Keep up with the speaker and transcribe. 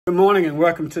Good morning and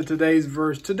welcome to today's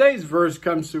verse. Today's verse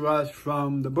comes to us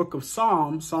from the book of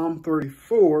Psalm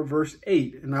 34, verse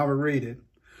 8, and I will read it.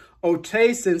 O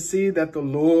taste and see that the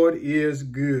Lord is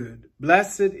good.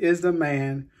 Blessed is the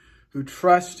man who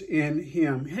trusts in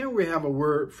him. Here we have a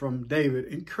word from David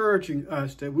encouraging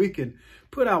us that we can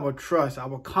put our trust,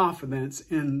 our confidence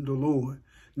in the Lord.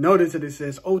 Notice that it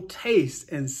says, O taste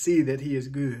and see that he is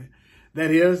good. That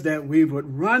is, that we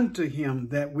would run to him,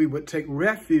 that we would take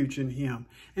refuge in him.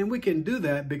 And we can do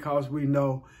that because we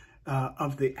know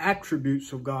of the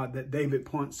attributes of God that David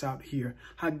points out here.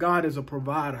 How God is a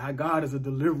provider, how God is a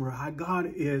deliverer, how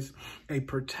God is a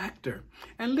protector.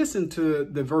 And listen to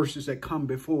the verses that come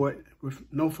before it with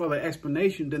no further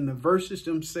explanation than the verses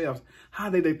themselves, how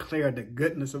they declare the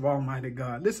goodness of Almighty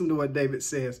God. Listen to what David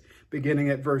says, beginning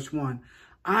at verse 1.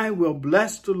 I will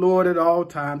bless the Lord at all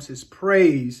times. His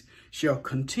praise shall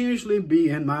continuously be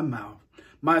in my mouth.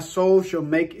 My soul shall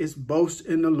make its boast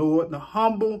in the Lord. The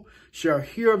humble shall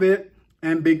hear of it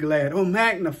and be glad. Oh,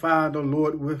 magnify the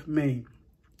Lord with me,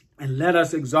 and let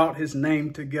us exalt his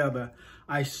name together.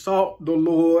 I sought the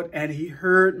Lord, and he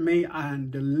heard me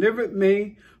and delivered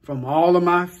me from all of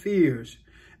my fears.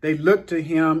 They looked to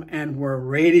him and were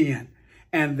radiant,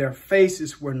 and their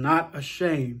faces were not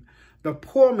ashamed. The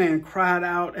poor man cried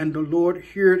out, and the Lord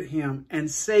heard him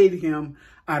and saved him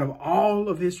out of all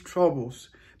of his troubles.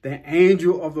 The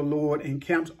angel of the Lord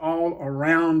encamps all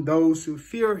around those who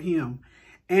fear him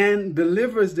and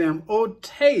delivers them. Oh,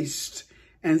 taste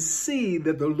and see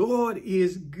that the Lord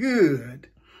is good.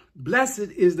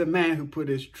 Blessed is the man who put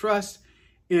his trust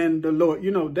in the Lord.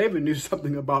 You know, David knew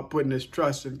something about putting his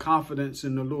trust and confidence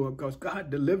in the Lord because God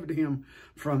delivered him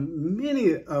from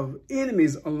many of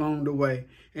enemies along the way.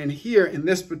 And here in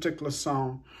this particular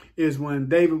song is when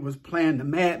David was playing the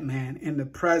madman in the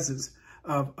presence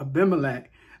of Abimelech.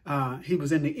 He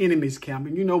was in the enemy's camp.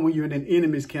 And you know, when you're in an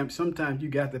enemy's camp, sometimes you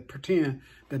got to pretend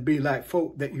to be like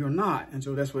folk that you're not. And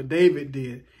so that's what David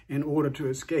did in order to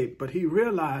escape. But he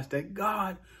realized that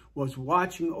God was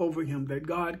watching over him, that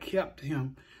God kept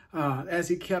him as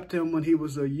he kept him when he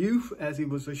was a youth, as he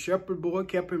was a shepherd boy,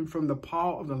 kept him from the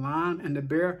paw of the lion and the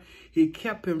bear. He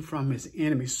kept him from his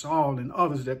enemy, Saul, and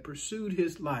others that pursued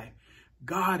his life.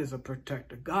 God is a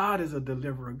protector. God is a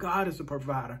deliverer. God is a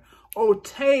provider. Oh,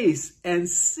 taste and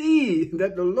see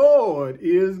that the Lord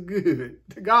is good.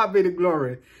 To God be the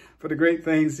glory for the great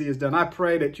things he has done. I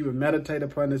pray that you would meditate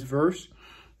upon this verse,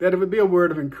 that it would be a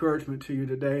word of encouragement to you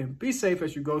today. And be safe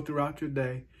as you go throughout your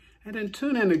day. And then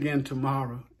tune in again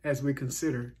tomorrow as we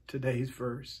consider today's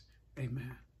verse.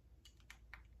 Amen.